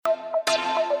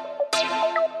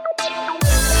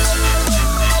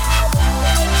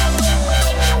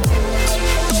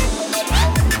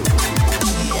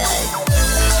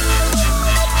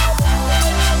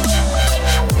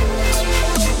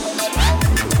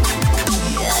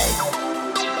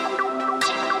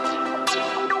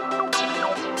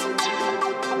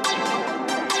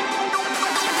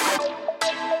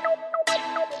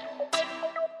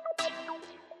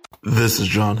This is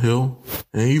John Hill,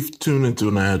 and you've tuned into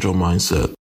an Agile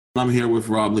Mindset. I'm here with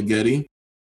Rob Ligeti.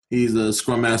 He's a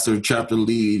Scrum Master chapter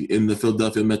lead in the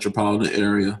Philadelphia metropolitan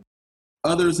area.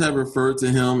 Others have referred to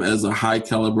him as a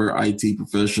high-caliber IT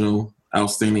professional,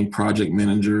 outstanding project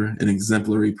manager, and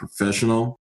exemplary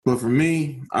professional. But for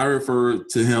me, I refer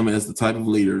to him as the type of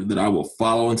leader that I will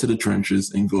follow into the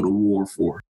trenches and go to war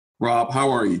for. Rob,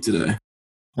 how are you today?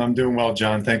 I'm doing well,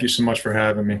 John. Thank you so much for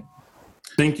having me.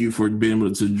 Thank you for being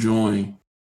able to join.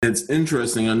 It's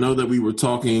interesting. I know that we were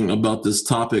talking about this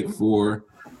topic for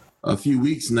a few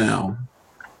weeks now,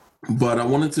 but I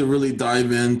wanted to really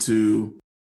dive into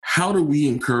how do we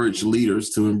encourage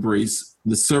leaders to embrace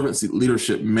the servant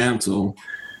leadership mantle,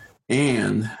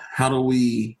 and how do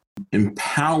we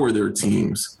empower their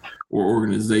teams or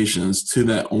organizations to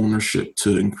that ownership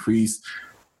to increase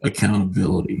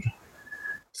accountability.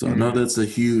 So I know that's a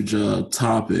huge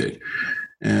topic,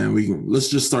 and let's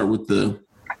just start with the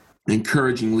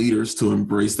encouraging leaders to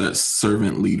embrace that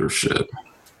servant leadership.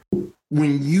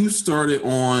 When you started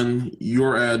on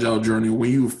your Agile journey,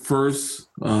 when you first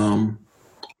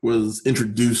was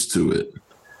introduced to it,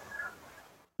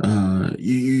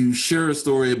 you share a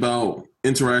story about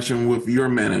interaction with your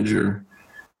manager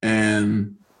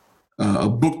and a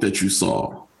book that you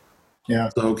saw. Yeah.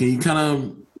 So can you kind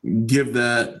of give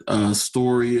that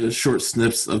story, a short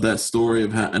snips of that story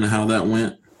of how that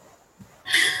went?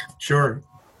 Sure.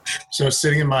 So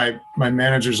sitting in my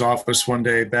manager's office one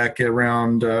day back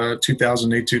around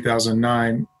 2008,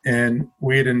 2009, and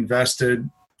we had invested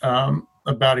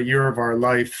about a year of our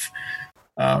life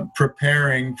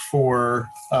preparing for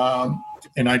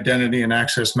an identity and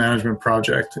access management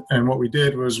project. And what we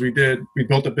did was we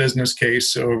built a business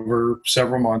case over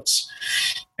several months.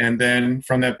 And then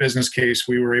from that business case,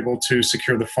 we were able to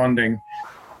secure the funding.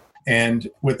 And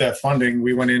with that funding,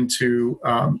 we went into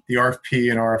the RFP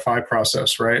and RFI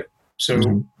process, right?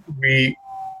 So we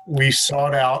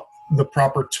sought out the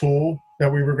proper tool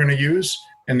that we were going to use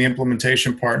and the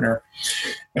implementation partner.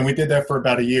 And we did that for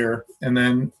about a year. And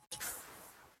then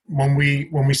when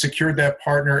we secured that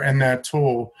partner and that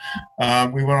tool,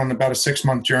 we went on about a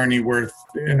 6-month journey where,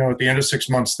 at the end of 6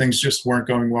 months, things just weren't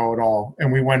going well at all.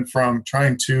 And we went from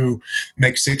trying to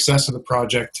make success of the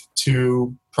project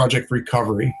to project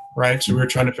recovery, right? So we were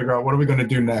trying to figure out what are we going to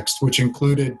do next, which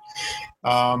included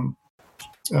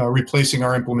replacing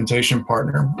our implementation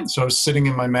partner. So I was sitting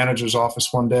in my manager's office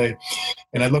one day,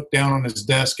 and I looked down on his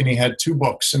desk, and he had 2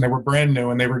 books, and they were brand new,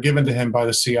 and they were given to him by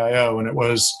the CIO, and it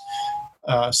was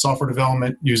Software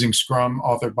Development Using Scrum,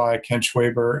 authored by Ken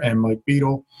Schwaber and Mike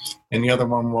Beadle, and the other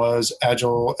one was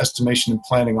Agile Estimation and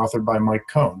Planning, authored by Mike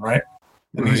Cohn, right?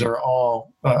 And these are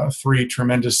all 3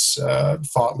 tremendous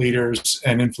thought leaders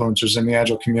and influencers in the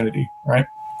Agile community, right?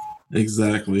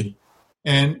 Exactly.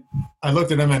 And I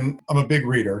looked at him, and I'm a big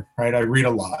reader, right? I read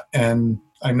a lot. And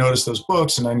I noticed those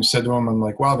books, and I said to him, I'm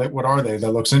like, wow, what are they?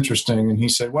 That looks interesting. And he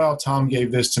said, well, Tom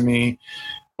gave this to me,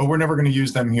 but we're never going to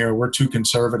use them here. We're too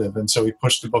conservative. And so he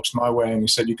pushed the books my way, and he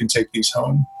said, you can take these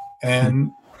home.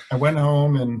 And I went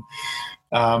home, and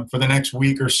for the next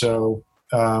week or so,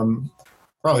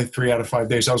 probably 3 out of 5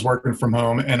 days, I was working from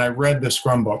home, and I read the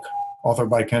Scrum book,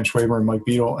 authored by Ken Schwaber and Mike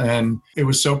Beadle. And it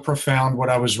was so profound what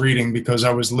I was reading, because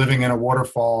I was living in a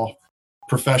waterfall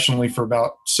professionally for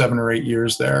about 7 or 8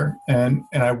 years there. And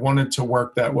I wanted to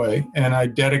work that way. And I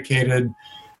dedicated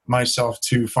myself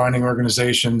to finding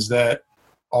organizations that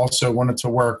also wanted to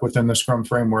work within the Scrum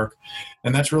framework.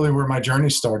 And that's really where my journey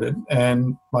started.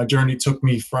 And my journey took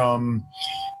me from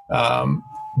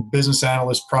business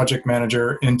analyst, project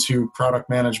manager, into product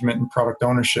management and product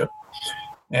ownership.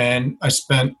 And I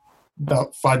spent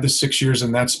about 5 to 6 years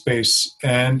in that space.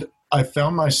 And I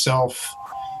found myself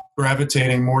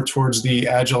gravitating more towards the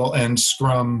Agile and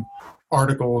Scrum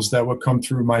articles that would come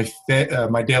through my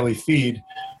daily feed,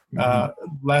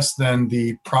 less than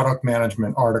the product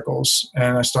management articles.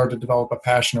 And I started to develop a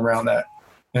passion around that.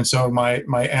 And so my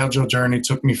Agile journey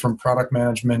took me from product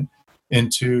management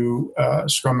into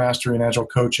Scrum Mastery and Agile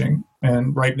coaching.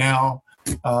 And right now,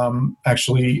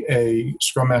 actually a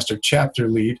Scrum Master chapter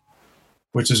lead,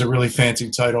 which is a really fancy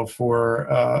title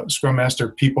for Scrum Master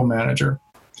People Manager.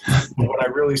 But what I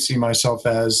really see myself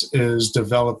as is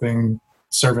developing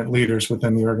servant leaders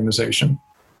within the organization.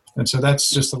 And so that's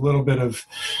just a little bit of,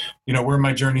 where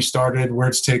my journey started, where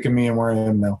it's taken me, and where I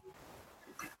am now.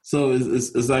 So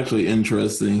it's actually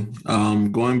interesting.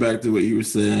 Going back to what you were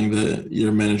saying, that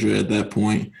your manager at that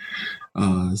point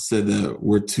said that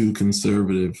we're too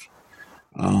conservative.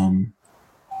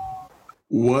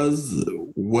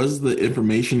 Was the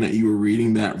information that you were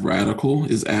reading that radical?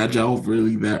 Is Agile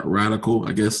really that radical,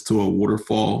 I guess, to a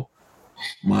waterfall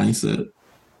mindset?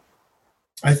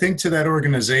 I think to that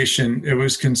organization, it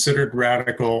was considered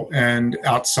radical and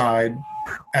outside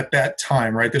at that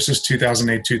time, right? This is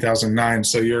 2008, 2009.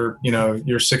 So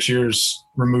you're 6 years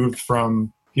removed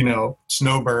from,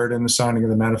 Snowbird and the signing of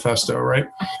the manifesto, right?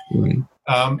 Right.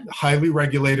 Highly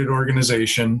regulated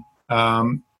organization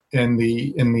in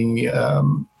the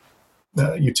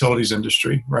utilities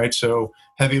industry, right? So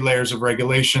heavy layers of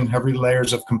regulation, heavy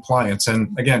layers of compliance.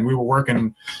 And again, we were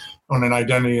working on an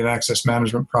identity and access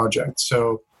management project.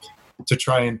 So to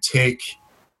try and take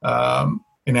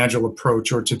an agile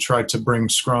approach or to try to bring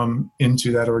Scrum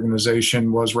into that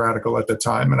organization was radical at the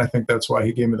time. And I think that's why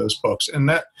he gave me those books. And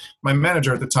that my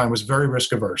manager at the time was very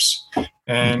risk averse.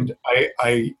 And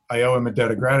I owe him a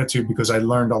debt of gratitude because I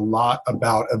learned a lot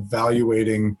about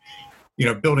evaluating,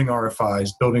 building RFIs,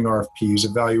 building RFPs,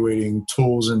 evaluating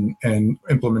tools and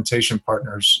implementation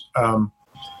partners.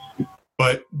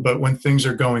 But when things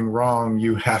are going wrong,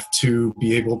 you have to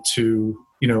be able to,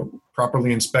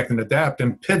 properly inspect and adapt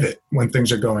and pivot when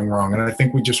things are going wrong. And I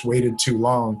think we just waited too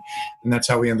long, and that's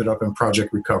how we ended up in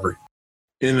Project Recovery.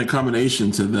 In a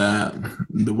combination to that,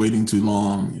 the waiting too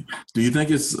long, do you think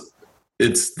it's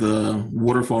the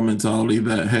waterfall mentality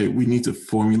that, hey, we need to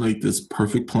formulate this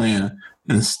perfect plan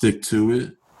and stick to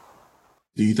it?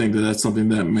 Do you think that that's something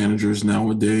that managers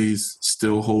nowadays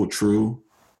still hold true,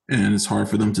 and it's hard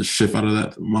for them to shift out of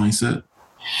that mindset?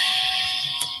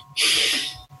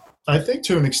 I think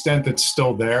to an extent it's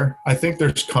still there. I think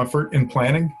there's comfort in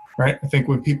planning, right? I think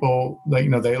when people, they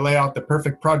lay out the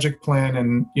perfect project plan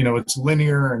and, it's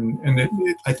linear and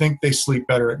I think they sleep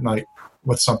better at night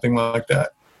with something like that.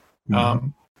 Mm-hmm.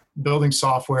 Building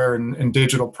software and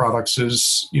digital products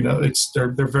is,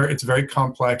 it's very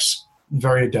complex,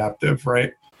 very adaptive,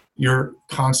 right? You're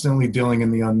constantly dealing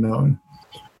in the unknown.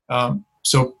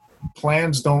 So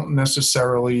plans don't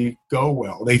necessarily go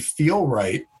well. They feel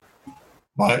right,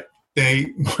 but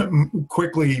they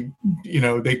quickly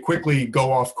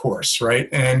go off course, right?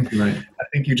 And right. I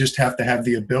think you just have to have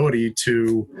the ability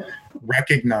to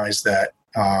recognize that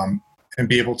and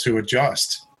be able to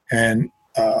adjust. And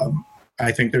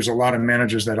I think there's a lot of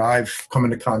managers that I've come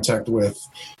into contact with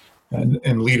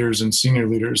and leaders and senior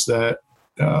leaders that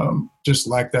just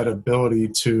lack that ability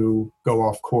to go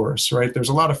off course, right? There's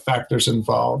a lot of factors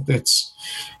involved. It's,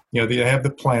 they have the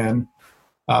plan,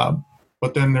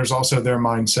 but then there's also their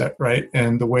mindset, right?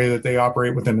 And the way that they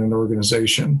operate within an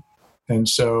organization. And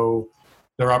so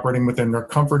they're operating within their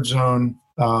comfort zone.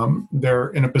 They're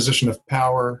in a position of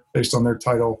power based on their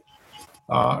title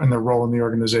and their role in the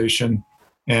organization.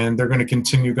 And they're going to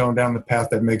continue going down the path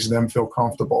that makes them feel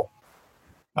comfortable.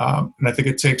 And I think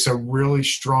it takes a really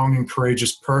strong and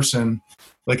courageous person,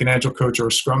 like an Agile coach or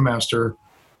a Scrum Master,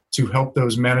 to help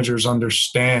those managers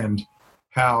understand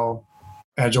how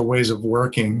Agile ways of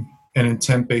working and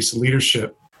intent-based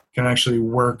leadership can actually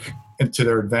work into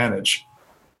their advantage.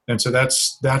 And so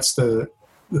that's the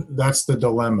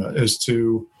dilemma, is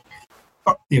to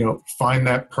find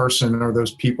that person or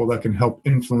those people that can help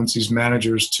influence these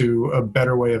managers to a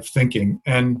better way of thinking.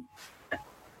 And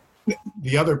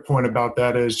the other point about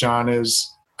that is, John, is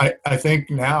I think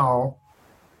now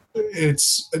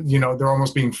it's, they're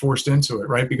almost being forced into it,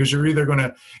 right? Because you're either going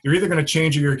to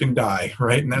change or you can die,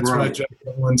 right? And that's right. What Jeff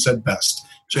Lynne said best: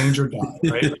 change or die,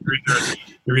 right?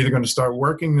 You're either going to start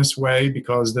working this way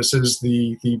because this is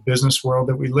the business world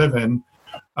that we live in,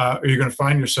 or you're going to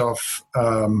find yourself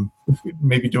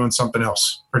maybe doing something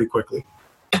else pretty quickly.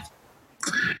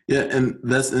 Yeah, and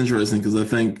that's interesting because I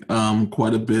think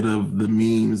quite a bit of the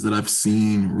memes that I've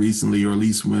seen recently, or at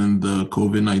least when the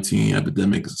COVID-19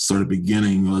 epidemic started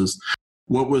beginning, was,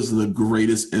 what was the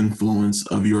greatest influence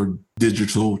of your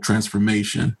digital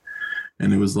transformation?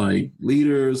 And it was like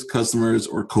leaders, customers,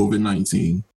 or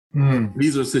COVID-19.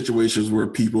 These are situations where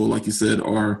people, like you said,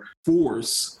 are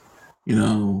forced,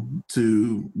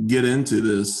 to get into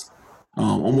this,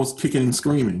 almost kicking and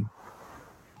screaming.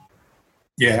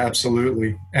 Yeah,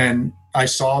 absolutely. And I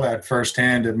saw that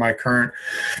firsthand in my current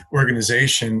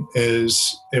organization.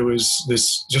 It was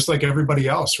this, just like everybody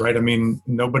else, right? I mean,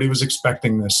 nobody was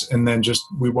expecting this. And then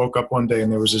we woke up one day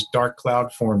and there was this dark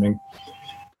cloud forming.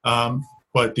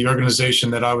 But the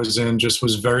organization that I was in just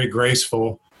was very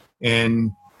graceful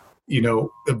in,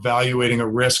 evaluating a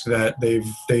risk that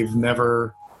they've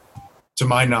never, to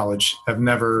my knowledge, have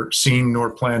never seen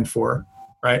nor planned for,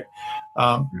 right?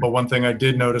 But one thing I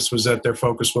did notice was that their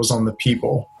focus was on the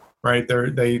people, right?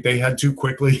 They had to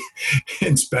quickly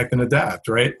inspect and adapt,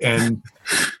 right? And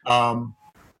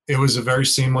it was a very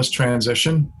seamless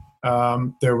transition.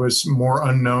 There was more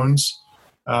unknowns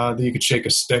that you could shake a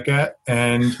stick at.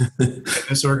 And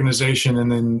this organization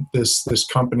and then this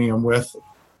company I'm with,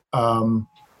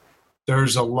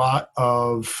 there's a lot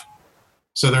of,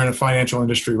 so they're in a financial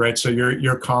industry, right? So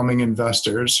you're calming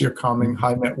investors, you're calming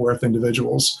high net worth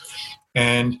individuals,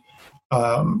 and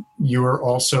you are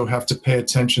also have to pay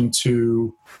attention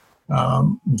to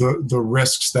the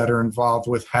risks that are involved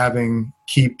with having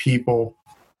key people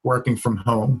working from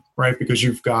home, right? Because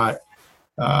you've got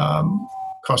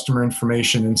customer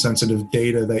information and sensitive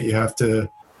data that you have to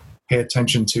pay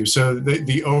attention to. So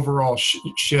the overall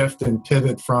shift and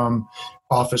pivot from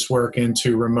office work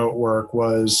into remote work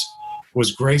was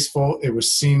graceful. It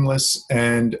was seamless.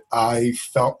 And I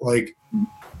felt like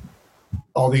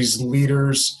all these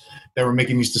leaders that were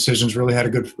making these decisions really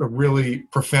had a really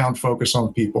profound focus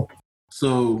on people.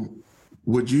 So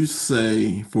would you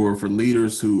say for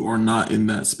leaders who are not in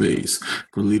that space,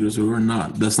 for leaders who are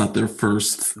not, that's not their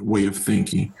first way of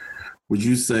thinking, would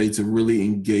you say to really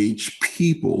engage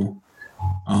people,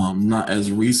 not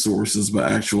as resources,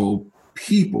 but actual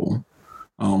people,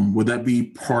 would that be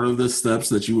part of the steps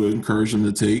that you would encourage them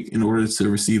to take in order to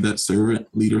receive that servant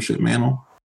leadership mantle?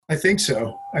 I think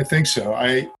so.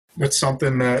 That's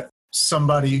something that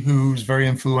somebody who's very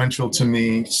influential to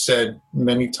me said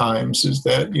many times, is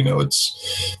that,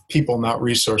 it's people, not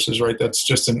resources, right? That's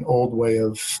just an old way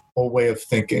of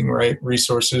thinking, right?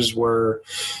 Resources were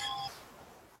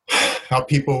how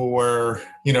people were,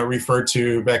 referred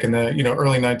to back in the,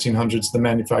 early 1900s, the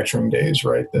manufacturing days,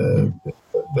 right? The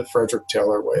Frederick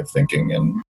Taylor way of thinking.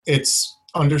 And it's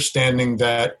understanding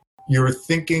that you're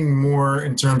thinking more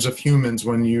in terms of humans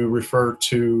when you refer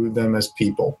to them as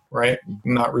people, right?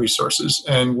 Not resources.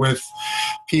 And with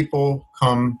people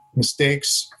come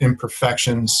mistakes,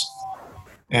 imperfections,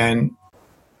 and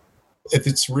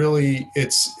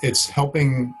it's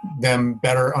helping them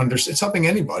better understand. It's helping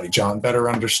anybody, John, better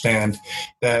understand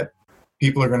that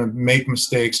people are going to make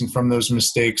mistakes, and from those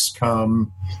mistakes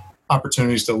come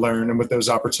opportunities to learn. And with those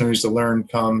opportunities to learn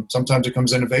sometimes it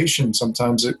comes innovation.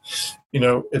 Sometimes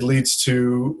it leads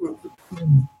to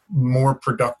more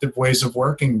productive ways of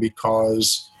working,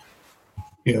 because,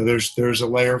 there's a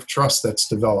layer of trust that's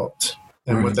developed.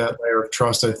 And right. With that layer of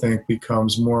trust, I think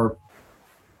comes more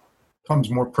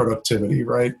productivity,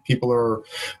 right? People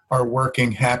are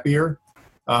working happier.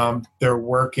 They're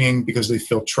working because they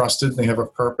feel trusted. They have a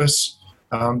purpose.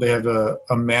 They have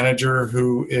a manager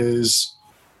who is,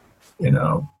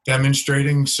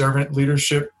 demonstrating servant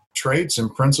leadership traits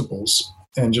and principles.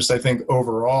 And just, I think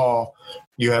overall,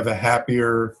 you have a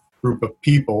happier group of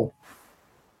people,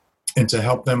 and to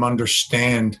help them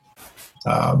understand,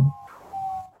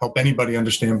 help anybody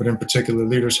understand, but in particular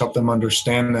leaders, help them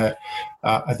understand that,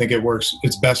 I think it works.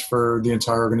 It's best for the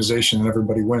entire organization, and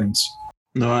everybody wins.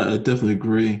 No, I definitely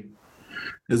agree.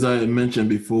 As I mentioned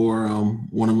before,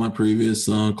 one of my previous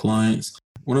clients,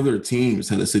 one of their teams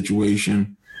had a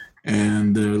situation,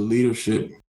 and their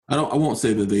leadership, I won't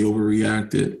say that they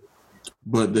overreacted,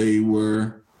 but they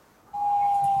were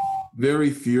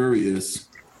very furious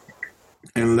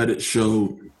and let it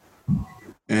show.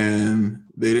 And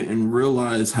they didn't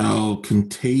realize how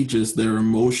contagious their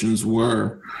emotions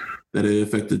were, that it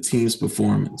affected the team's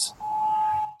performance.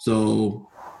 So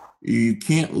you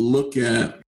can't look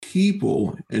at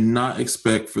people and not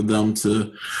expect for them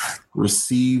to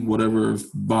receive whatever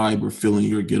vibe or feeling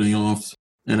you're getting off.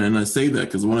 And I say that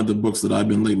because one of the books that I've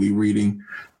been lately reading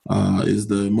is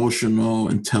the emotional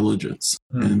intelligence,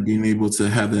 and being able to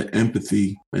have that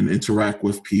empathy and interact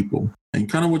with people. And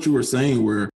kind of what you were saying,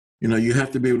 where, you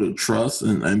have to be able to trust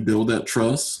and build that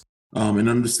trust, and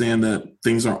understand that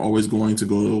things aren't always going to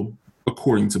go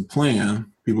according to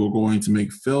plan. People are going to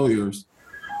make failures,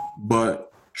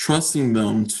 but trusting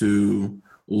them to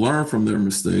learn from their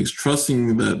mistakes,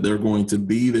 trusting that they're going to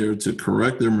be there to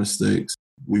correct their mistakes.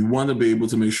 We want to be able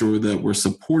to make sure that we're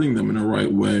supporting them in the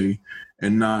right way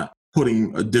and not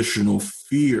putting additional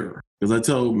fear. Because I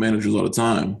tell managers all the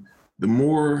time, the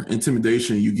more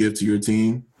intimidation you give to your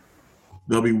team,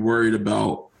 they'll be worried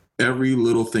about every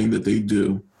little thing that they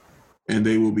do, and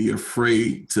they will be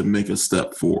afraid to make a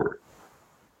step forward.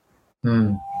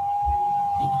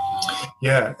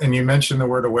 Yeah, and you mentioned the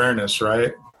word awareness,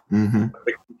 right? Mm-hmm.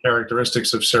 The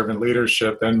characteristics of servant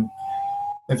leadership. And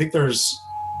I think and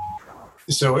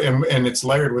it's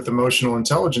layered with emotional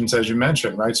intelligence, as you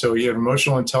mentioned, right? So you have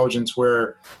emotional intelligence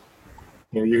where,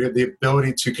 you have the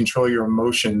ability to control your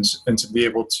emotions and to be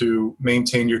able to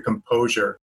maintain your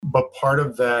composure. But part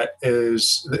of that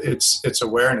is it's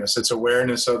awareness. It's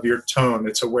awareness of your tone.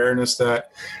 It's awareness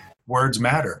that words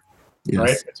matter, yes.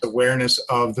 Right? It's awareness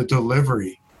of the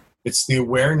delivery. It's the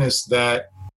awareness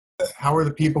that how are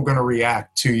the people going to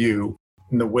react to you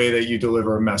in the way that you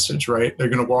deliver a message, right? They're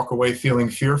going to walk away feeling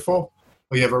fearful.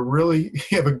 Well, you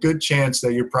have a good chance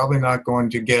that you're probably not going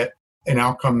to get an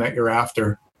outcome that you're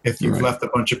after if you've Right. left a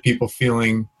bunch of people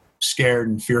feeling scared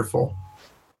and fearful,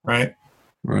 right?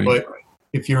 Right. But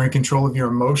if you're in control of your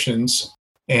emotions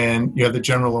and you have the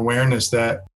general awareness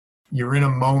that you're in a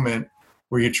moment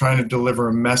where you're trying to deliver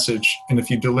a message, and if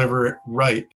you deliver it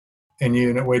right and you're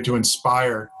in a way to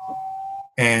inspire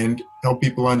and help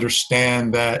people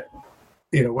understand that,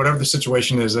 whatever the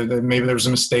situation is, maybe there was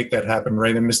a mistake that happened,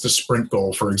 right? They missed a sprint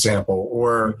goal, for example,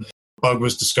 or bug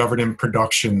was discovered in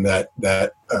production that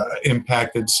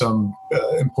impacted some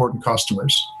important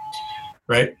customers,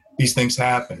 right? These things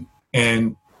happen.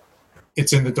 And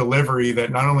it's in the delivery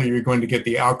that not only are you going to get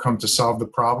the outcome to solve the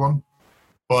problem,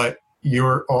 but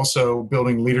you're also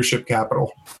building leadership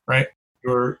capital, right?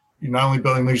 You're not only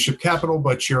building leadership capital,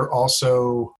 but you're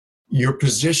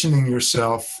positioning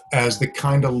yourself as the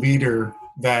kind of leader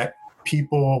that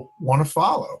people want to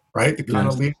follow, right? The kind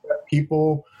of leader that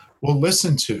people will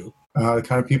listen to, the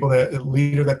kind of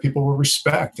leader that people will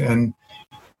respect. And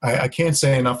I can't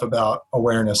say enough about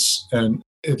awareness and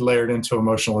it layered into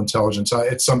emotional intelligence.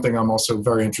 It's something I'm also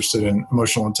very interested in,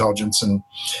 emotional intelligence. And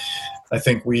I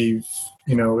think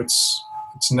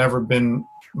it's never been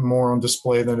more on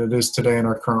display than it is today in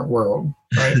our current world,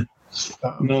 right?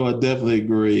 No, I definitely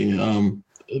agree.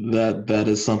 That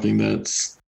is something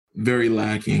that's very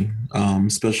lacking,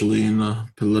 especially in the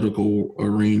political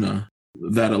arena.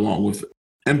 That, along with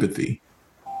empathy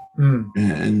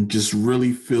and just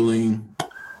really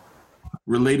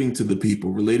relating to the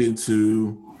people, relating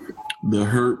to the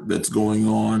hurt that's going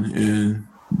on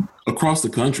across the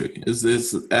country.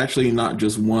 It's actually not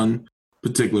just one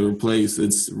particular place.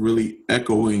 It's really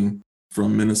echoing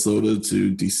from Minnesota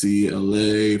to DC,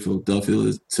 LA,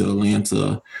 Philadelphia to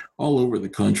Atlanta, all over the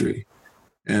country.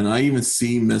 And I even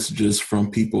see messages from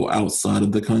people outside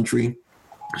of the country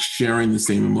sharing the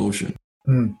same emotion.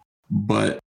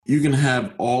 But you can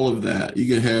have all of that.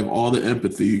 You can have all the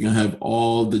empathy. You can have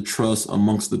all the trust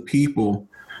amongst the people.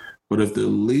 But if the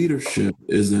leadership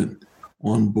isn't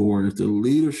on board, if the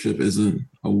leadership isn't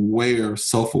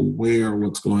self-aware of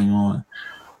what's going on,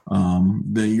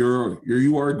 then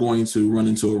you are going to run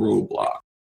into a roadblock.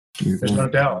 There's no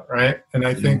doubt, right? And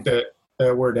I think that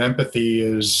word empathy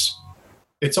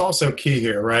it's also key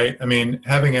here, right? I mean,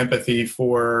 having empathy if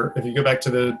you go back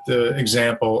to the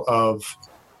example of,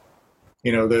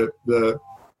 the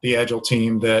Agile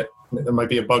team that there might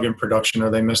be a bug in production or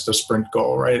they missed a sprint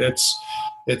goal, right?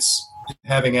 It's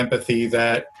having empathy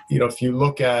that, if you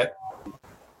look at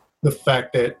the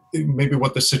fact that maybe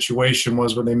what the situation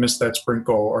was when they missed that sprint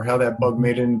goal or how that bug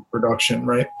made it in production,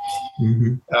 right?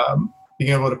 Mm-hmm.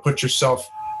 Being able to put yourself,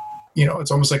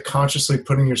 it's almost like consciously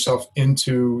putting yourself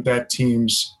into that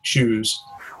team's shoes,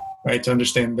 right? To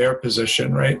understand their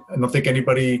position, right? I don't think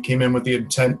anybody came in with the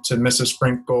intent to miss a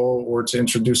sprint goal or to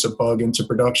introduce a bug into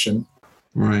production.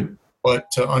 Right. But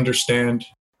to understand,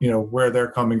 where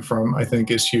they're coming from, I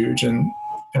think is huge. And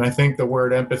I think the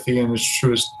word empathy in its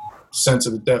truest sense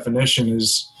of the definition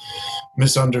is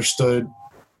misunderstood,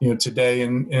 today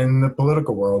in the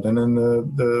political world and in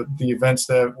the events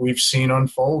that we've seen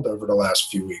unfold over the last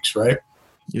few weeks, right?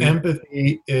 Yeah.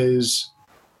 Empathy is,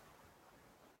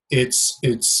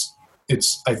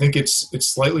 I think it's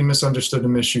slightly misunderstood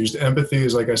and misused. Empathy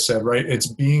is, like I said, right? It's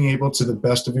being able to the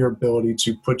best of your ability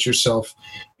to put yourself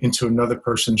into another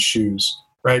person's shoes,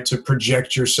 right? To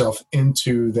project yourself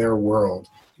into their world,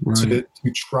 right.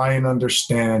 to try and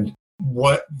understand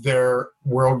what their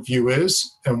worldview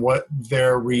is and what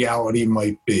their reality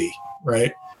might be,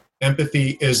 right?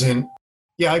 Empathy isn't,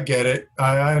 yeah, I get it,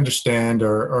 I understand,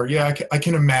 or yeah, I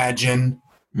can imagine.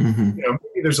 Mm-hmm.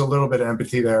 Maybe there's a little bit of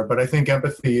empathy there, but I think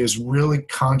empathy is really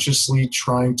consciously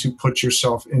trying to put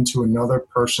yourself into another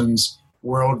person's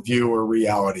worldview or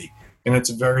reality, and it's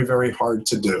very, very hard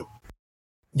to do.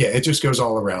 Yeah, it just goes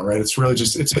all around, right? It's really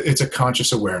just it's a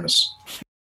conscious awareness.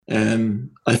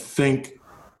 And I think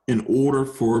in order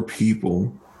for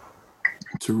people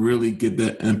to really get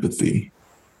that empathy,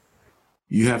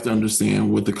 you have to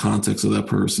understand what the context of that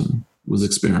person was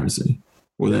experiencing,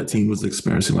 or that team was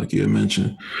experiencing, like you had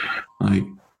mentioned. Like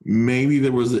maybe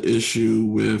there was an issue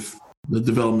with the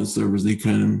development servers.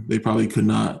 They probably could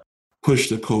not push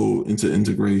the code into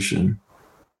integration,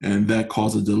 and that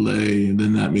caused a delay, and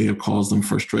then that may have caused them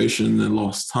frustration and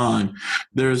lost time.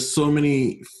 There's so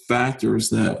many factors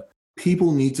that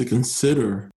people need to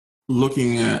consider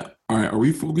looking at, all right, are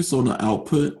we focused on the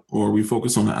output or are we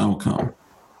focused on the outcome?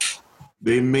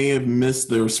 They may have missed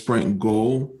their sprint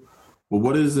goal, but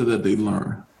what is it that they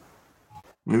learn?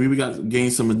 Maybe we gain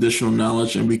some additional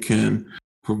knowledge and we can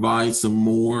provide some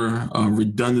more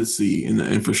redundancy in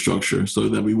the infrastructure so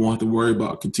that we won't have to worry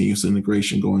about continuous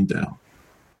integration going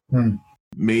down.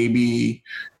 Maybe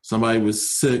somebody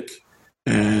was sick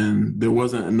and there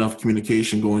wasn't enough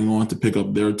communication going on to pick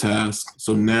up their task.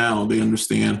 So now they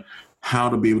understand how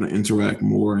to be able to interact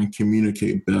more and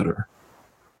communicate better.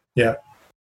 Yeah.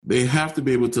 They have to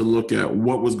be able to look at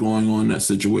what was going on in that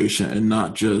situation and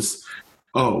not just,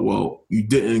 oh, well, you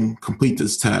didn't complete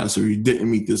this task or you didn't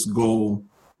meet this goal,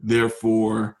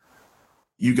 therefore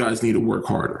you guys need to work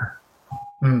harder.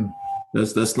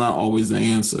 That's not always the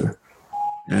answer.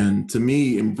 And to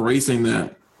me, embracing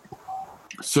that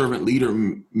servant leader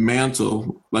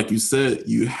mantle, like you said,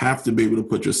 you have to be able to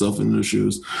put yourself in their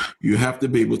shoes. You have to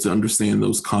be able to understand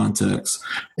those contexts,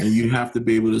 and you have to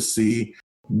be able to see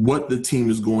what the team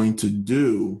is going to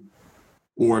do,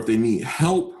 or if they need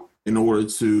help in order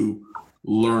to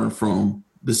learn from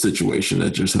the situation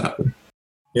that just happened.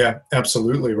 Yeah,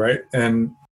 absolutely. Right.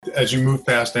 And as you move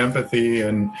past empathy,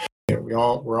 and we're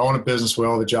all in a business, we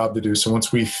all have a job to do. So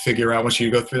once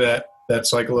you go through that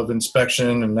cycle of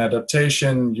inspection and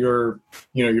adaptation, you're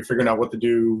figuring out what to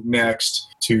do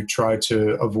next to try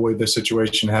to avoid the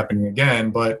situation happening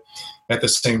again. But at the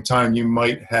same time, you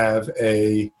might have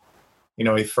a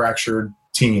fractured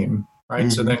team, right? Mm-hmm.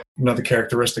 So then another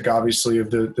characteristic, obviously,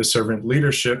 of the servant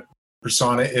leadership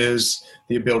persona is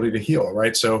the ability to heal,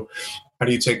 right? So how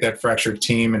do you take that fractured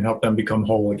team and help them become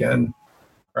whole again,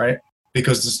 right?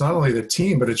 Because it's not only the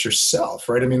team, but it's yourself,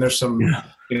 right? I mean, there's some,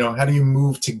 how do you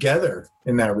move together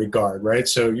in that regard, right?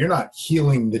 So you're not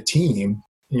healing the team,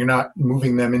 you're not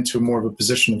moving them into more of a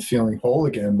position of feeling whole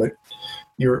again, but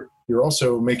you're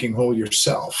also making whole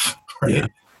yourself, right?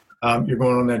 Yeah. You're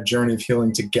going on that journey of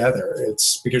healing together.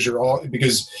 It's because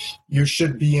you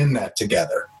should be in that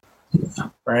together,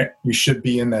 right? You should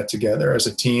be in that together as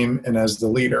a team and as the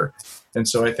leader. And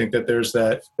so I think that there's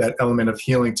that element of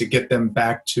healing to get them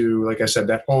back to, like I said,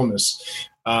 that wholeness,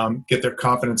 get their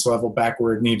confidence level back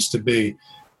where it needs to be.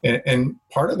 And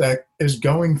part of that is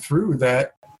going through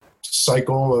that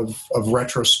cycle of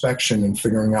retrospection and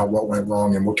figuring out what went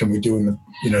wrong and what can we do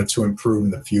to improve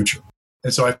in the future.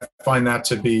 And so I find that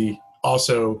to be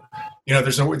also,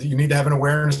 you need to have an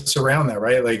awareness around that,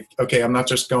 right? Like, okay, I'm not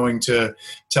just going to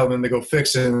tell them to go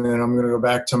fix it and then I'm going to go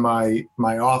back to my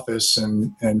office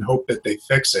and hope that they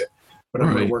fix it. But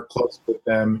I'm going to work closely with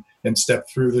them and step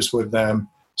through this with them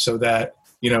so that,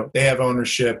 they have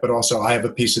ownership, but also I have a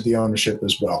piece of the ownership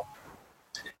as well.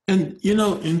 And,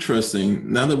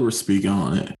 interesting, now that we're speaking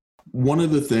on it, one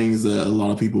of the things that a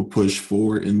lot of people push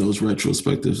for in those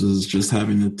retrospectives is just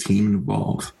having the team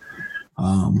involved.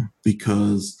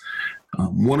 Because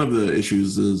one of the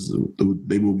issues is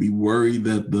they will be worried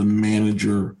that the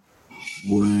manager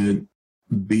would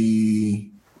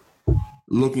be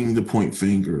looking to point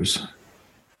fingers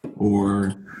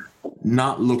or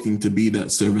not looking to be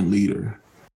that servant leader.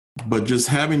 But just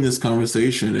having this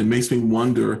conversation, it makes me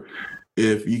wonder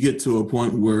if you get to a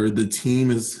point where the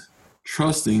team is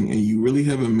trusting and you really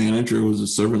have a manager who's a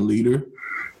servant leader,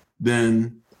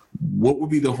 then what would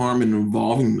be the harm in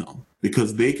involving them?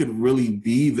 Because they could really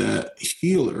be that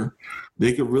healer.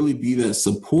 They could really be that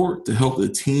support to help the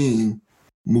team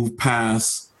move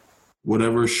past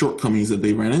whatever shortcomings that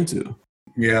they ran into.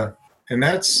 Yeah. And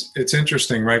it's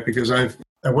interesting, right? Because I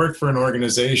worked for an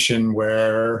organization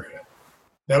where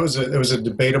it was a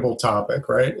debatable topic,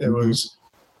 right? It was,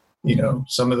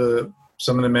 some of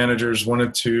the managers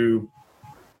wanted to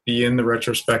be in the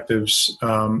retrospectives,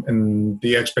 and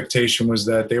the expectation was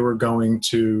that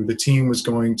the team was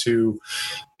going to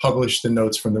publish the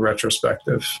notes from the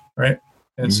retrospective, right?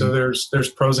 And so there's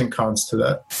pros and cons to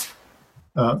that.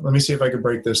 Let me see if I can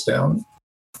break this down.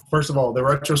 First of all, the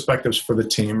retrospectives for the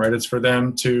team, right? It's for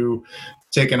them to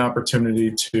take an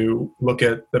opportunity to look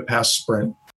at the past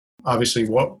sprint. Obviously,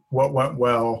 what went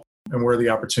well and where are the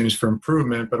opportunities for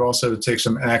improvement, but also to take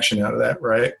some action out of that,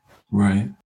 right? Right.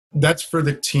 That's for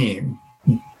the team.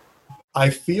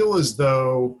 I feel as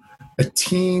though a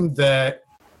team that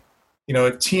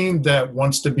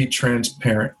wants to be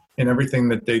transparent in everything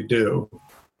that they do,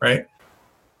 right?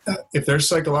 If there's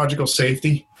psychological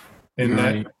safety in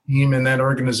that team, in that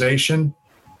organization,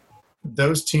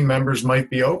 those team members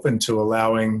might be open to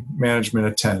allowing management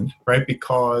attend, right?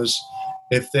 Because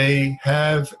if they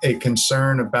have a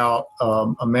concern about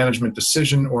a management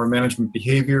decision or a management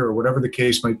behavior or whatever the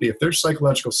case might be, if there's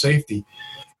psychological safety,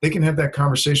 they can have that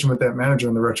conversation with that manager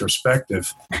in the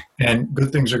retrospective, and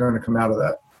good things are going to come out of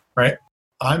that, right?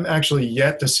 I'm actually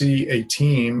yet to see a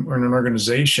team or an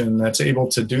organization that's able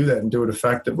to do that and do it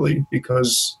effectively,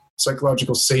 because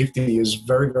psychological safety is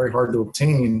very, very hard to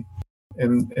obtain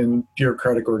in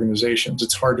bureaucratic organizations.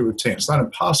 It's hard to obtain. It's not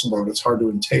impossible, but it's hard to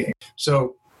obtain.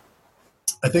 So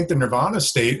I think the nirvana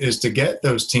state is to get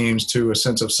those teams to a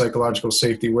sense of psychological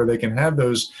safety where they can have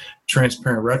those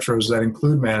transparent retros that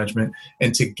include management,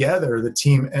 and together the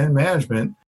team and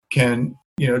management can,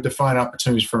 define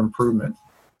opportunities for improvement.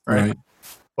 Right.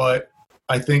 But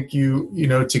I think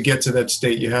to get to that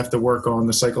state, you have to work on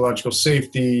the psychological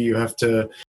safety. You have to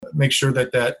make sure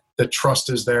that the trust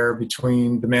is there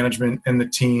between the management and the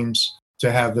teams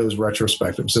to have those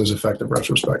retrospectives, those effective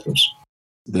retrospectives.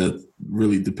 That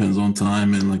really depends on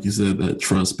time. And like you said, that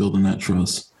trust, building that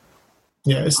trust.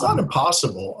 Yeah, it's not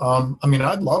impossible.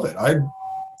 I'd love it. I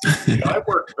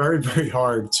work very, very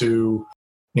hard to,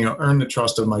 earn the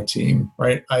trust of my team,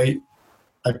 right? I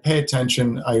pay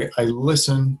attention. I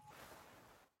listen.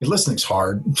 Listening's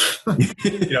hard.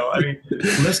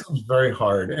 Listening's very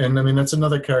hard. And that's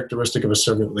another characteristic of a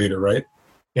servant leader, right?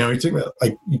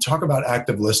 You talk about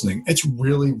active listening. It's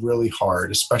really, really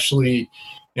hard, especially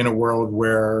in a world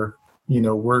where,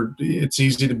 it's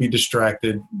easy to be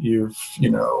distracted. You've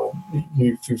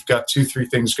got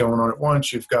 2-3 things going on at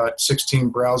once. You've got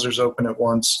 16 browsers open at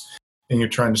once, and you're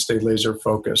trying to stay laser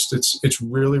focused. It's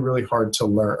really, really hard to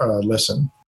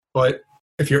listen. But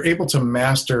if you're able to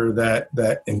master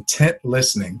that intent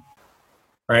listening,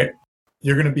 right,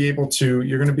 you're going to be able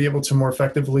to more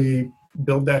effectively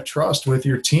build that trust with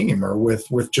your team or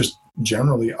with just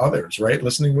generally others, right?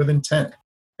 Listening with intent.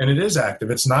 And it is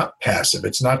active. It's not passive.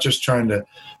 It's not just trying to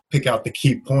pick out the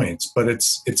key points, but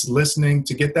it's listening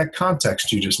to get that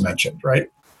context you just mentioned, right?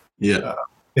 Yeah.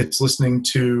 It's listening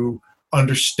to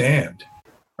understand,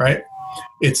 right?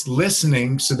 It's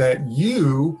listening so that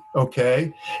you,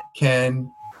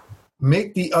 can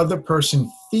make the other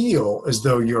person feel as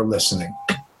though you're listening.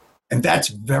 And that's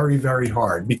very, very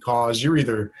hard, because you're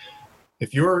either,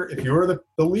 if you're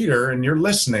the leader and you're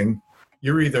listening,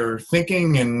 you're either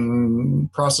thinking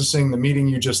and processing the meeting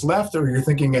you just left, or you're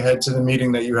thinking ahead to the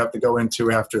meeting that you have to go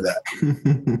into after that,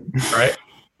 right?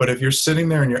 But if you're sitting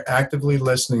there and you're actively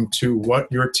listening to what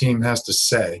your team has to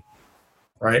say,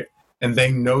 right, and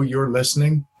they know you're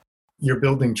listening, you're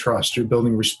building trust, you're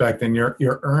building respect, and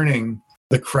you're earning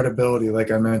the credibility, like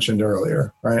I mentioned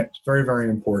earlier, right? It's very, very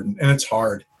important, and it's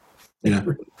hard. Yeah,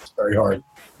 it's very hard.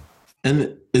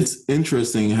 And it's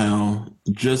interesting how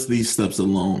just these steps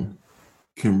alone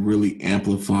can really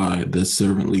amplify the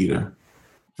servant leader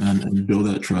and build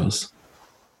that trust.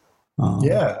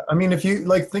 If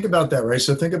you think about that, right?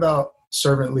 So think about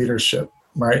servant leadership,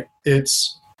 right?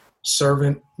 It's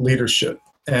servant leadership.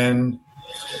 And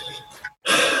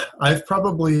I've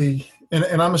probably,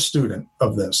 and I'm a student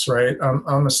of this, right?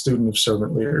 I'm a student of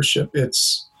servant leadership.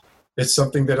 It's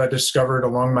something that I discovered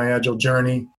along my Agile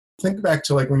journey. Think back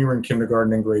to when you were in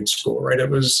kindergarten and grade school, right? It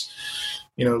was,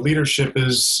 leadership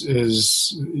is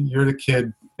you're the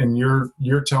kid and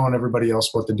you're telling everybody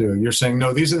else what to do. You're saying,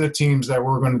 no, these are the teams that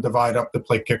we're going to divide up to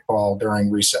play kickball during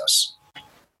recess,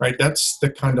 right? That's the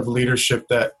kind of leadership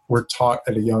that we're taught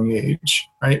at a young age,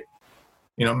 right?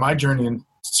 My journey in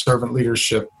servant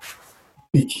leadership,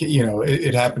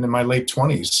 it happened in my late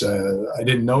 20s. I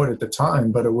didn't know it at the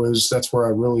time, but that's where I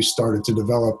really started to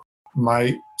develop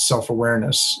my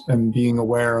self-awareness and being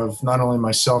aware of not only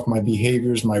myself, my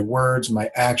behaviors, my words, my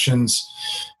actions,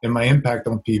 and my impact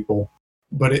on people.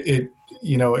 But it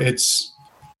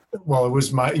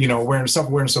was my,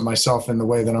 self-awareness of myself in the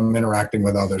way that I'm interacting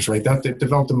with others, right? That it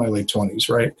developed in my late 20s,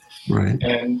 right? Right.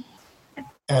 And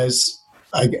as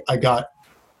I got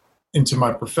into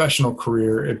my professional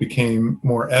career, it became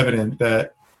more evident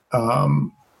that,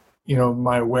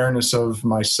 my awareness of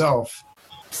myself,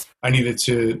 I needed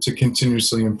to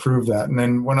continuously improve that. And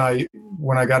then when I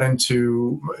got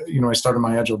into, I started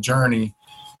my Agile journey,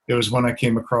 it was when I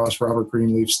came across Robert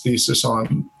Greenleaf's thesis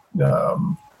on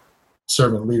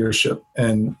servant leadership.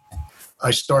 And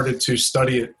I started to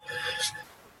study it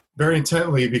very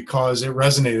intently because it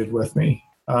resonated with me.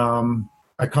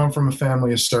 I come from a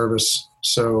family of service,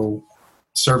 so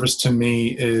service to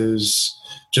me is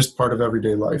just part of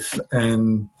everyday life.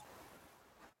 And,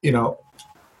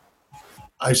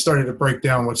 I started to break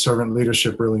down what servant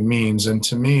leadership really means. And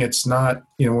to me, it's not,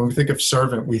 when we think of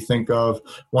servant, we think of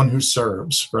one who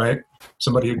serves, right?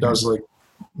 Somebody who does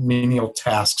menial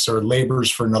tasks or labors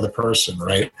for another person,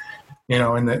 right?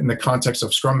 In the context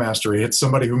of Scrum Mastery, it's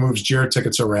somebody who moves JIRA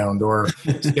tickets around or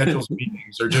schedules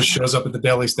meetings or just shows up at the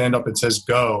daily stand-up and says,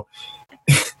 go.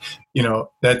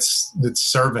 That's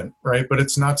servant, right? But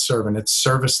it's not servant, it's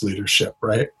service leadership,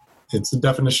 right? It's the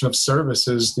definition of service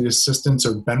is the assistance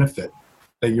or benefit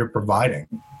that you're providing.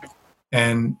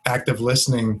 And active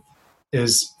listening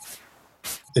it's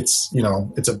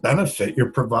a benefit you're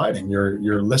providing.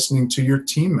 You're listening to your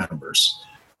team members.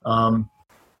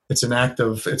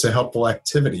 it's a helpful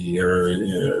activity, or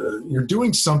you're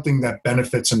doing something that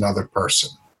benefits another person.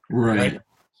 Right.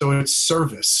 So it's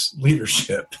service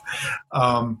leadership.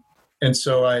 And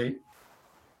so I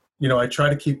try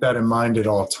to keep that in mind at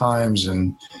all times.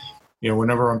 And,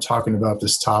 whenever I'm talking about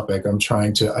this topic, I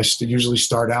usually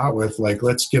start out with like,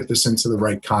 let's get this into the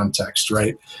right context,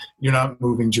 right? You're not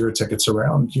moving Jira tickets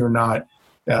around. You're not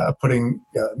putting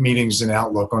meetings in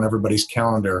Outlook on everybody's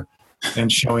calendar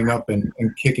and showing up and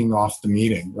kicking off the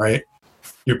meeting, right?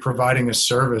 You're providing a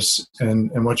service,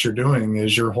 and what you're doing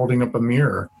is you're holding up a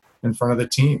mirror in front of the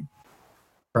team,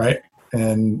 right?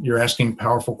 And you're asking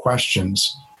powerful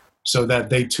questions so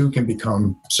that they too can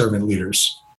become servant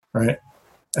leaders, right?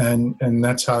 And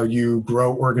that's how you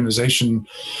grow organization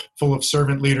full of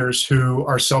servant leaders who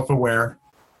are self-aware,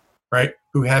 right?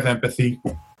 Who have empathy,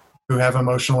 who have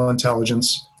emotional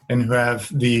intelligence, and who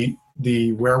have the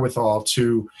wherewithal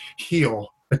to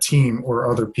heal a team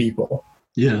or other people.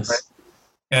 Yes. Right?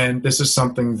 And this is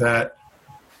something that,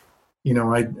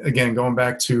 again, going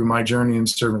back to my journey in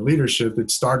servant leadership,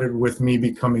 it started with me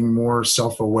becoming more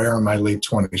self-aware in my late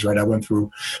 20s, right? I went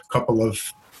through a couple of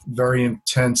very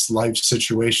intense life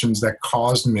situations that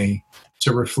caused me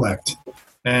to reflect.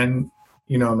 And,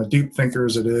 I'm a deep thinker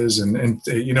as it is, and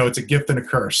it's a gift and a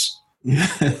curse.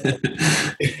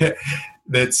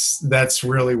 That's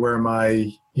really where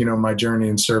my journey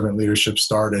in servant leadership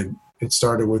started. It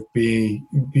started with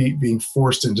being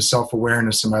forced into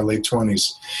self-awareness in my late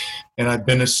 20s. And I've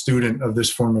been a student of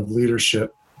this form of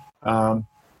leadership,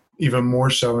 even more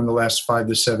so in the last 5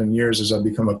 to 7 years as I've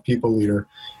become a people leader.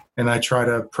 And I try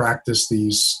to practice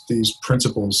these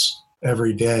principles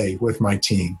every day with my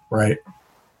team, right?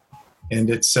 And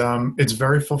it's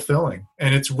very fulfilling,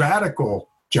 and it's radical,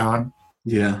 John.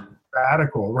 Yeah.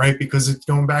 Radical, right? Because it's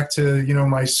going back to,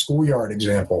 my schoolyard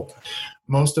example.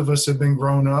 Most of us have been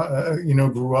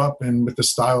grew up and with the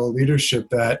style of leadership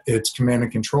that it's command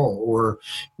and control, or,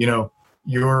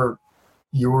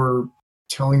 you're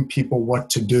telling people what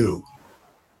to do,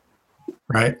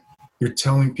 right? You're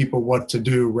telling people what to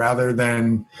do rather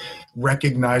than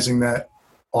recognizing that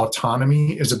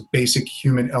autonomy is a basic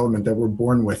human element that we're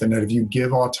born with. And that if you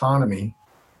give autonomy,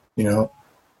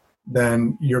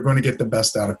 then you're going to get the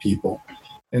best out of people.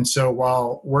 And so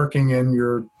while working in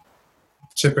your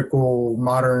typical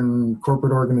modern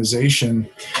corporate organization,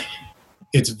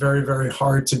 it's very, very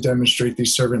hard to demonstrate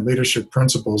these servant leadership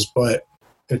principles, but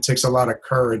it takes a lot of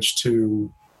courage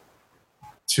to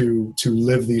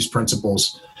live these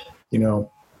principles,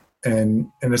 and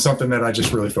it's something that I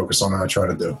just really focus on and I try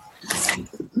to do.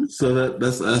 So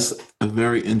that's a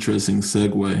very interesting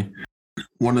segue.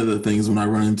 One of the things when I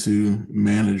run into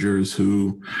managers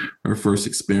who are first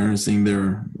experiencing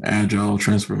their agile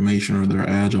transformation or their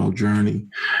agile journey,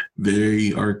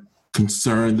 they are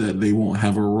concerned that they won't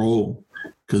have a role.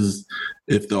 Because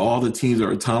if all the teams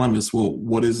are autonomous, well,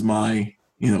 what am I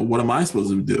supposed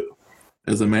to do?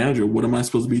 As a manager, what am I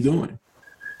supposed to be doing?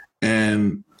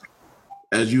 And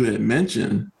as you had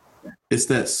mentioned, it's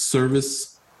that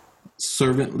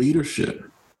servant leadership.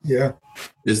 Yeah.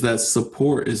 Is that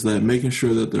support, is that making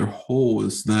sure that they're whole,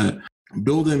 is that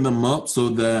building them up so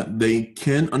that they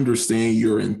can understand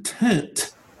your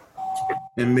intent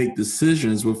and make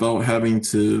decisions without having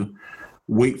to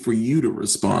wait for you to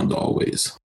respond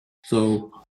always.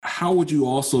 So how would you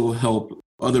also help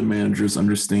other managers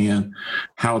understand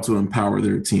how to empower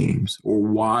their teams, or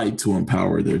why to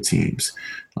empower their teams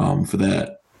for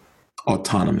that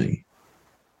autonomy?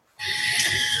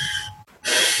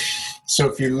 So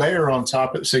if you layer on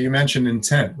top of, so you mentioned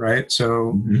intent, right?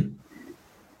 So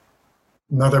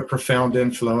another profound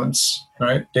influence,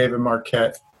 right? David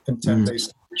Marquette,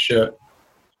 intent-based leadership,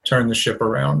 turn the ship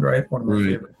around, right? One of my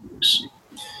favorite books.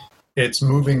 It's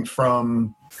moving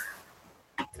from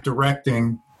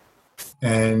directing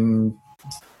and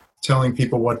telling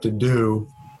people what to do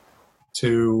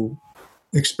to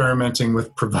experimenting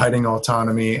with providing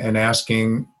autonomy and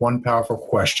asking one powerful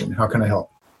question: how can I help?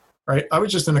 Right? I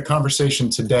was just in a conversation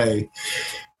today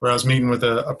where I was meeting with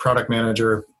a product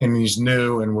manager, and he's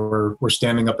new, and we're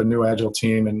standing up a new agile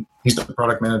team, and he's the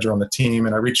product manager on the team.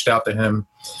 And I reached out to him,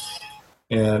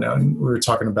 and we were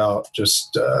talking about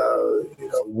just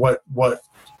what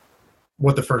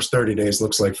the first 30 days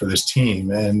looks like for this team.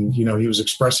 And, he was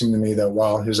expressing to me that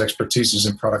while his expertise is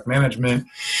in product management,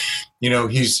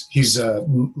 he's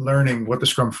learning what the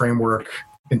Scrum framework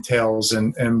entails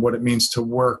and what it means to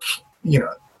work,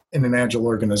 in an agile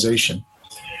organization.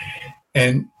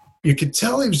 And you could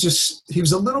tell he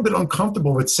was a little bit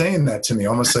uncomfortable with saying that to me,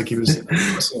 almost like he was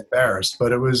embarrassed,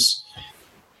 but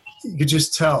you could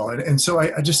just tell. And so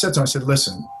I just said to him, I said,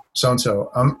 listen,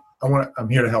 so-and-so, I'm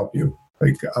here to help you.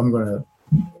 Like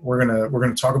we're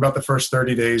gonna talk about the first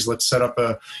 30 days. Let's set up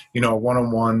a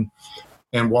one-on-one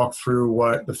and walk through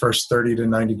what the first 30 to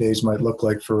 90 days might look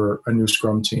like for a new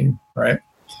Scrum team, right?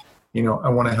 I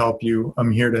want to help you.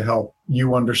 I'm here to help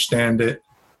you understand it.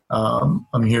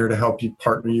 I'm here to help you,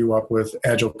 partner you up with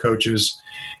agile coaches.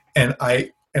 And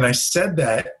I said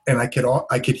that, and I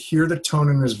could hear the tone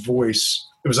in his voice.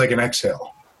 It was like an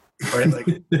exhale, right? Like,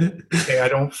 hey,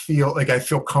 I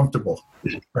feel comfortable,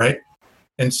 right?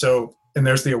 And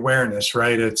there's the awareness,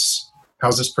 right? It's,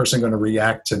 how's this person going to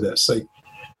react to this? Like,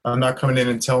 I'm not coming in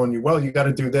and telling you, well, you got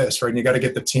to do this, right? And you got to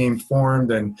get the team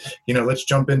formed, and, let's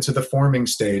jump into the forming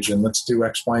stage and let's do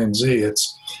X, Y, and Z.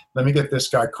 It's, let me get this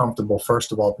guy comfortable,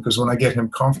 first of all, because when I get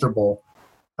him comfortable,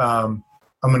 I'm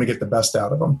going to get the best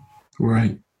out of him.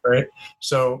 Right. Right.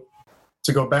 So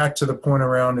to go back to the point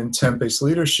around intent-based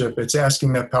leadership, it's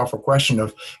asking that powerful question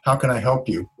of, how can I help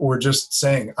you? Or just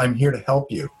saying, I'm here to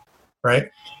help you.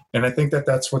 Right. And I think that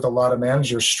that's what a lot of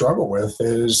managers struggle with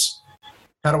is,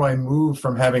 how do I move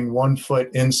from having one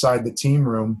foot inside the team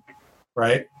room,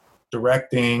 right,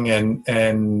 directing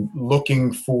and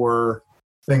looking for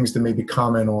things to maybe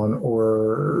comment on,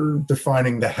 or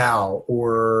defining the how,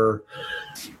 or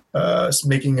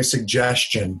making a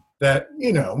suggestion that,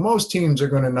 most teams are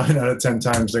going to 9 out of 10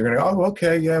 times, they're going to go, oh,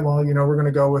 okay, yeah, well, we're going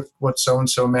to go with what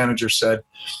so-and-so manager said.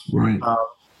 Right.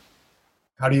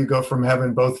 How do you go from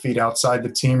having both feet outside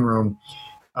the team room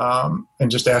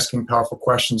and just asking powerful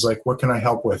questions like, what can I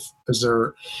help with? Is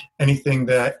there anything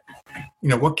that,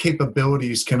 what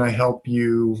capabilities can I help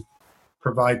you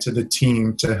provide to the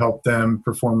team to help them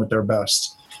perform at their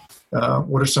best?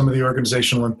 What are some of the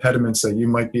organizational impediments that you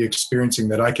might be experiencing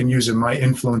that I can use in my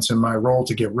influence and my role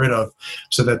to get rid of,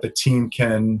 so that the team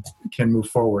can move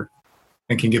forward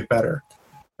and can get better,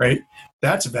 right?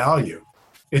 That's value.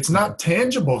 It's not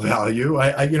tangible value.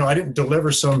 I didn't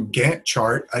deliver some Gantt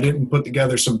chart. I didn't put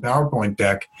together some PowerPoint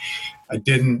deck. I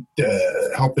didn't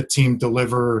help the team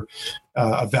deliver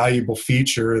a valuable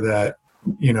feature that,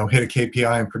 hit a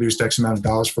KPI and produced X amount of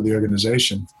dollars for the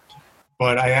organization.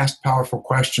 But I asked powerful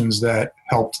questions that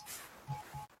helped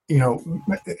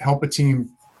a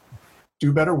team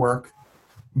do better work,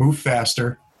 move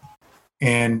faster,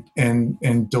 and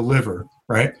deliver.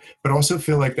 Right. But also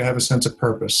feel like they have a sense of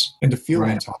purpose and to feel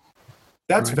on top.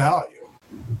 That's value.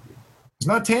 It's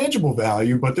not tangible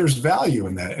value, but there's value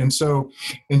in that. And so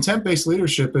intent-based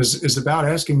leadership is about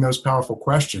asking those powerful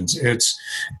questions. It's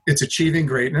achieving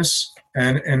greatness,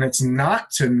 and it's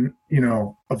not to,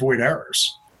 avoid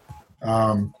errors.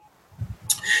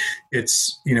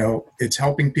 It's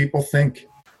helping people think,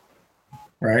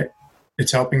 right?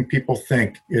 It's helping people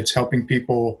think. It's helping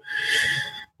people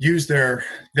use their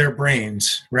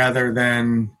brains rather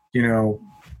than,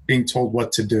 being told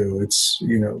what to do. It's,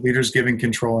 leaders giving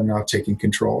control and not taking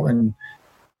control. And,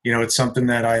 it's something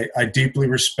that I deeply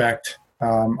respect.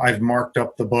 I've marked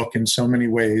up the book in so many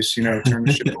ways, turn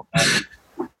the ship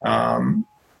around.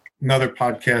 Another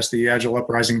podcast, the Agile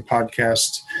Uprising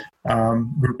podcast,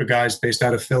 group of guys based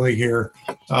out of Philly here,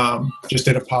 just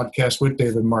did a podcast with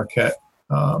David Marquette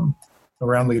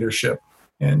around leadership.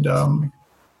 And,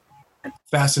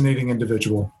 fascinating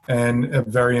individual and a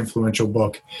very influential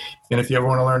book. And if you ever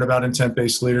want to learn about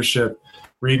intent-based leadership,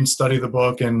 read and study the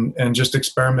book and just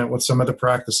experiment with some of the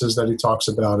practices that he talks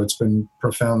about. It's been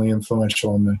profoundly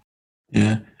influential on me.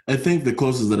 Yeah. I think the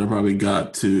closest that I probably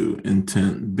got to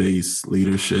intent-based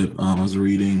leadership, I was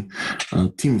reading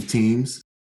Team of Teams.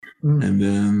 And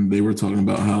then they were talking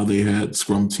about how they had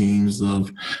Scrum teams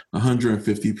of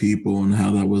 150 people and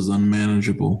how that was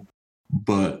unmanageable.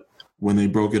 But when they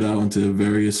broke it out into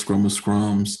various Scrum of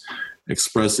Scrums,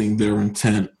 expressing their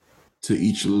intent to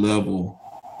each level,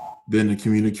 then the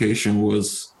communication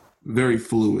was very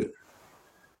fluid.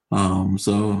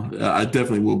 So I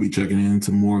definitely will be checking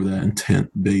into more of that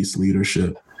intent-based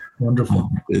leadership. Wonderful.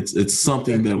 It's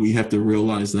something that we have to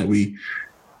realize that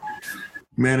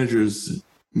managers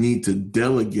need to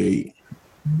delegate,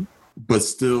 but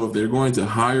still, if they're going to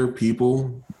hire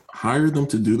people, hire them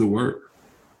to do the work.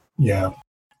 Yeah.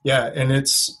 Yeah. And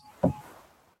so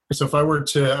if I were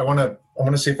to, I want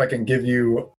to see if I can give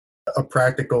you a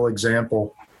practical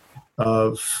example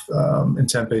of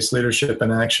intent-based leadership in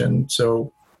action.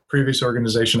 So previous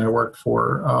organization I worked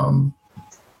for,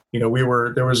 there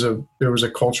was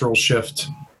a cultural shift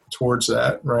towards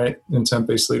that, right?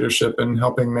 Intent-based leadership and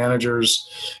helping managers,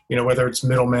 whether it's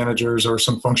middle managers or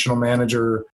some functional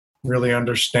manager, really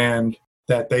understand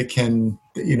that they can,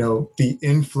 the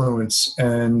influence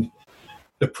and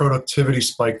the productivity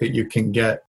spike that you can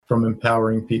get from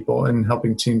empowering people and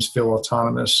helping teams feel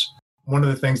autonomous. One of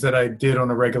the things that I did on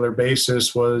a regular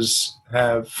basis was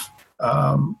have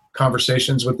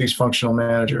conversations with these functional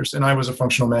managers. And I was a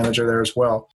functional manager there as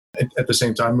well. At the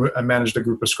same time, I managed a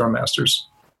group of Scrum Masters.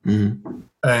 Mm-hmm.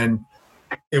 And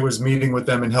it was meeting with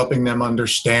them and helping them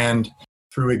understand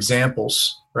through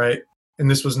examples, right? And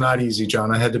this was not easy,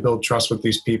 John. I had to build trust with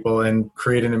these people and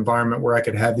create an environment where I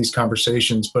could have these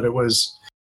conversations, but it was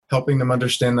helping them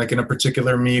understand, like in a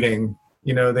particular meeting,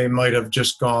 they may have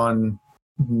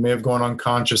gone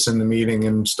unconscious in the meeting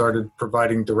and started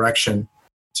providing direction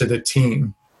to the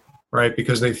team, right?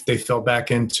 Because they fell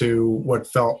back into what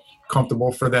felt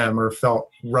comfortable for them or felt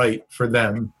right for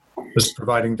them, was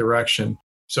providing direction.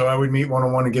 So I would meet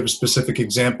one-on-one and give specific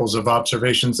examples of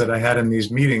observations that I had in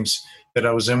these meetings that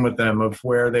I was in with them, of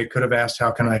where they could have asked,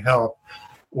 how can I help?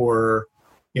 Or,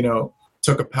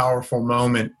 took a powerful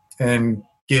moment and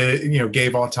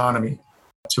gave autonomy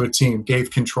to a team,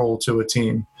 gave control to a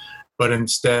team, but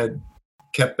instead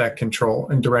kept that control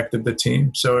and directed the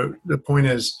team. So the point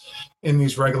is, in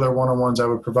these regular one-on-ones, I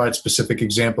would provide specific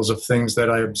examples of things that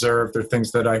I observed or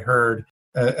things that I heard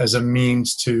as a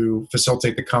means to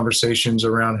facilitate the conversations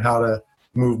around how to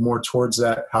move more towards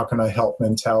that how can I help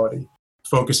mentality,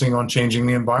 focusing on changing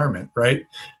the environment, right?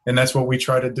 And that's what we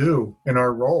try to do in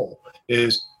our role,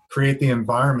 is create the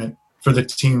environment for the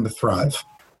team to thrive,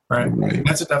 right? And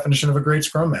that's a definition of a great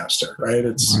Scrum Master, right?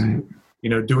 It's,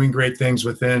 doing great things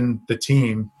within the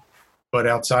team, but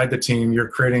outside the team, you're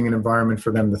creating an environment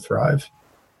for them to thrive.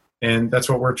 And that's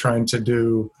what we're trying to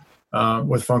do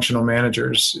with functional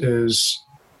managers, is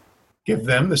give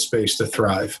them the space to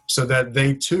thrive so that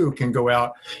they too can go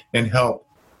out and help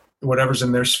whatever's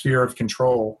in their sphere of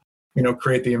control,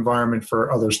 create the environment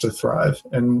for others to thrive.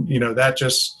 And,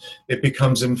 it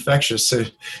becomes infectious.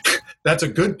 That's a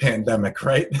good pandemic,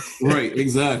 right? Right,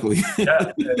 exactly.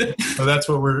 Yeah. So that's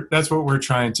what we're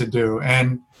trying to do.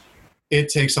 And it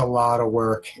takes a lot of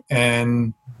work.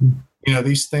 And,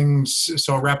 these things,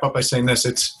 so I'll wrap up by saying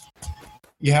this,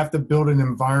 you have to build an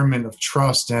environment of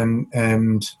trust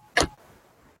and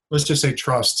let's just say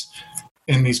trust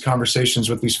in these conversations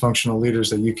with these functional leaders,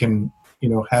 that you can,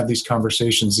 have these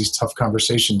conversations, these tough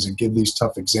conversations, and give these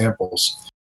tough examples.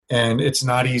 And it's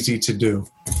not easy to do,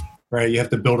 right? You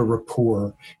have to build a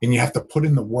rapport and you have to put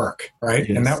in the work, right?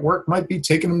 Yes. And that work might be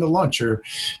taking them to lunch, or,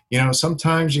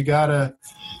 sometimes you gotta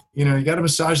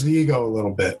massage the ego a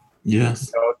little bit.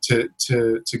 Yes. To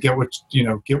get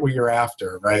what you're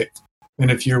after, right?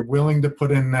 And if you're willing to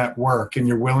put in that work, and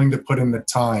you're willing to put in the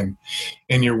time,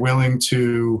 and you're willing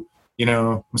to,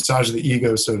 massage the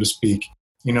ego, so to speak,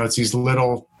 it's these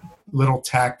little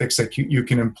tactics that you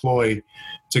can employ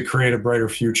to create a brighter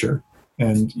future.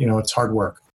 And, it's hard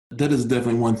work. That is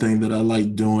definitely one thing that I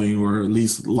like doing, or at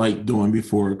least liked doing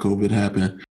before COVID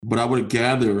happened. But I would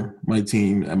gather my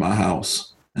team at my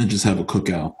house and just have a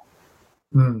cookout.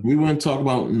 We wouldn't talk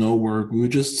about no work. We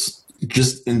would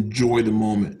just enjoy the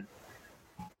moment.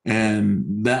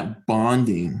 And that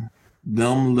bonding,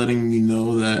 them letting me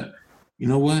know that, you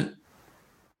know what?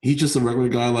 He's just a regular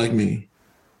guy like me.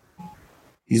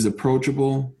 He's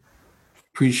approachable.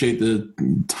 Appreciate the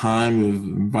time of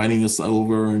inviting us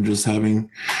over and just having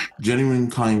genuine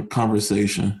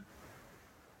conversation.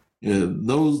 Yeah,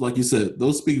 those, like you said,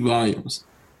 those speak volumes.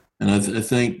 And I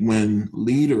think when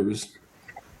leaders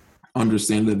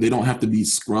understand that they don't have to be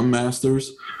Scrum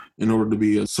Masters in order to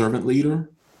be a servant leader,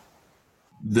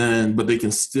 but they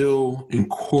can still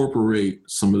incorporate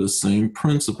some of the same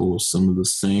principles, some of the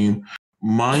same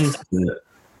mindset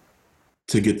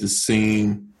to get the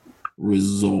same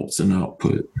results and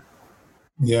output.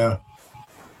 Yeah.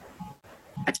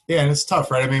 Yeah, and it's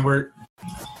tough, right? I mean,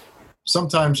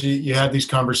 sometimes you have these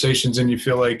conversations and you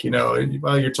feel like,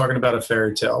 you're talking about a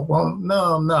fairy tale. Well,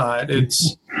 no, I'm not.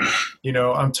 It's,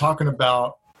 I'm talking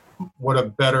about what a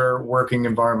better working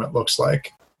environment looks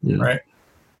like, right?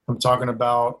 I'm talking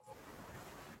about,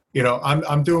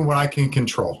 I'm doing what I can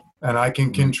control, and I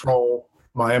can control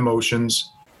my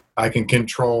emotions. I can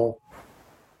control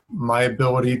my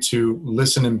ability to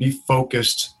listen and be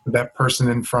focused with that person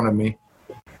in front of me.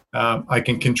 I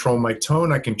can control my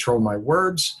tone. I control my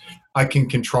words. I can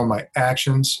control my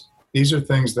actions. These are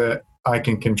things that I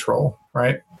can control,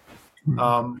 right?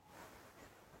 And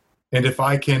if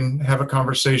I can have a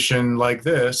conversation like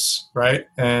this, right,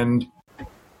 and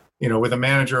with a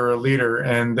manager or a leader,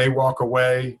 and they walk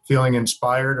away feeling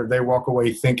inspired, or they walk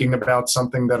away thinking about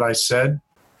something that I said,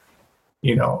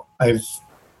 I've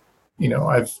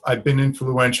been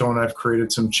influential and I've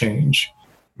created some change.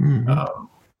 Mm-hmm.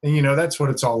 And that's what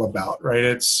it's all about, right?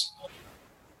 It's,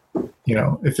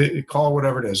 call it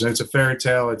whatever it is. It's a fairy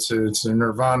tale. It's a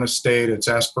nirvana state. It's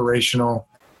aspirational.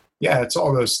 Yeah, it's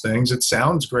all those things. It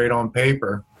sounds great on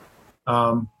paper.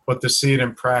 But but to see it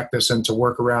in practice and to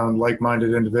work around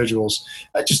like-minded individuals,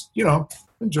 I just,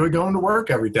 enjoy going to work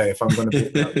every day if I'm going to be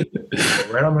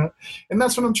right. And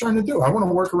that's what I'm trying to do. I want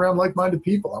to work around like-minded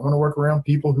people. I want to work around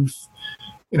people who,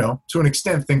 to an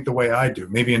extent think the way I do,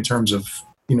 maybe in terms of,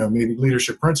 maybe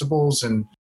leadership principles and,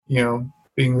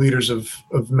 being leaders of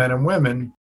men and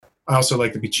women. I also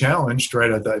like to be challenged,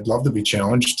 right? I'd love to be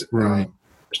challenged. Right.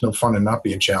 There's no fun in not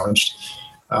being challenged.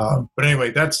 But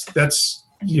anyway, that's,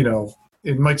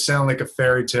 it might sound like a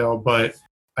fairy tale, but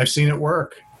I've seen it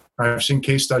work. I've seen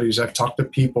case studies. I've talked to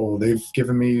people. They've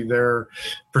given me their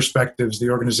perspectives, the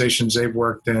organizations they've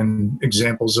worked in,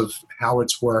 examples of how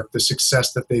it's worked, the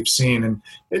success that they've seen. And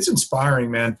it's inspiring,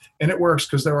 man. And it works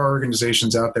because there are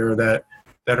organizations out there that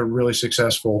are really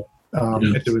successful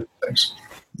at doing things.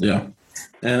 Yeah.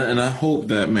 And I hope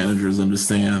that managers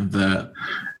understand that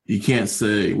you can't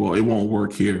say, well, it won't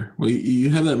work here. Well,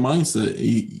 you have that mindset.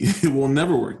 It will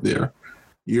never work there.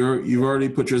 You've already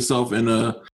put yourself in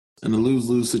a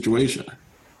lose-lose situation.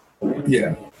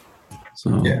 Yeah.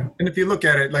 So yeah. And if you look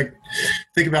at it, like,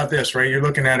 think about this, right? You're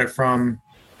looking at it from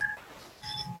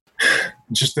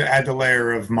just to add the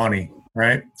layer of money,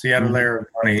 right? So you add a layer of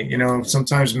money.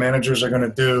 Sometimes managers are going to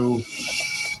do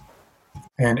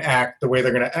and act the way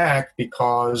they're going to act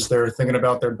because they're thinking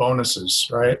about their bonuses,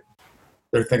 right?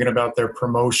 They're thinking about their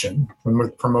promotion. And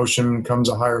with promotion comes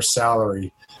a higher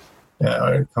salary.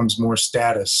 It comes more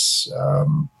status,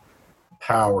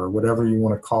 power, whatever you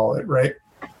want to call it, right?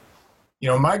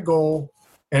 My goal,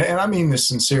 and I mean this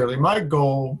sincerely, my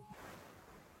goal,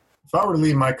 if I were to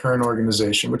leave my current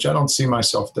organization, which I don't see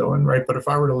myself doing, right? But if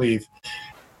I were to leave,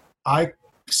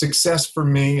 success for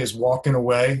me is walking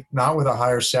away, not with a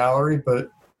higher salary, but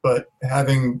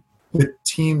having the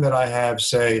team that I have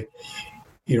say,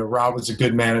 Rob was a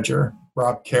good manager.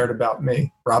 Rob cared about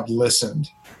me. Rob listened,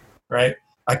 right?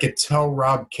 I could tell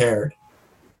Rob cared,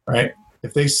 right?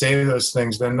 If they say those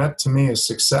things, then that to me is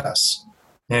success.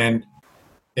 And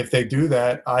if they do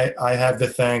that, I have to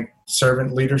thank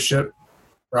servant leadership,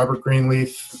 Robert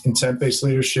Greenleaf, intent-based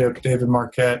leadership, David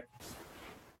Marquette,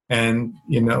 and,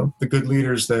 the good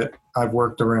leaders that I've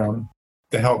worked around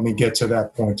to help me get to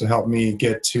that point, to help me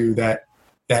get to that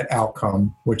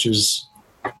outcome, which is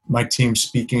my team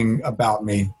speaking about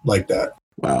me like that.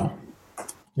 Wow.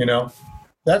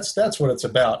 That's what it's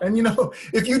about. And,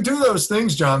 if you do those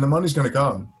things, John, the money's going to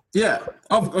come. Yeah,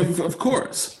 of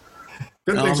course.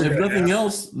 Good things if nothing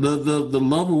else, the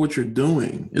love of what you're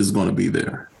doing is going to be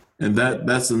there. And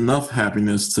that's enough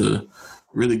happiness to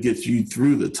really get you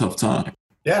through the tough time.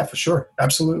 Yeah, for sure.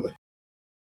 Absolutely.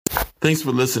 Thanks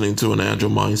for listening to An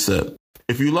Agile Mindset.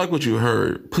 If you like what you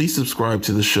heard, please subscribe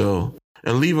to the show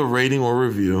and leave a rating or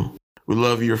review. We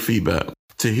love your feedback.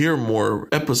 To hear more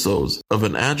episodes of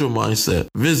An Agile Mindset,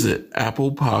 visit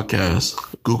Apple Podcasts,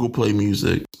 Google Play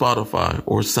Music, Spotify,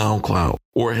 or SoundCloud,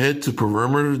 or head to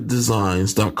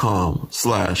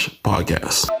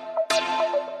perimeterdesigns.com/podcast.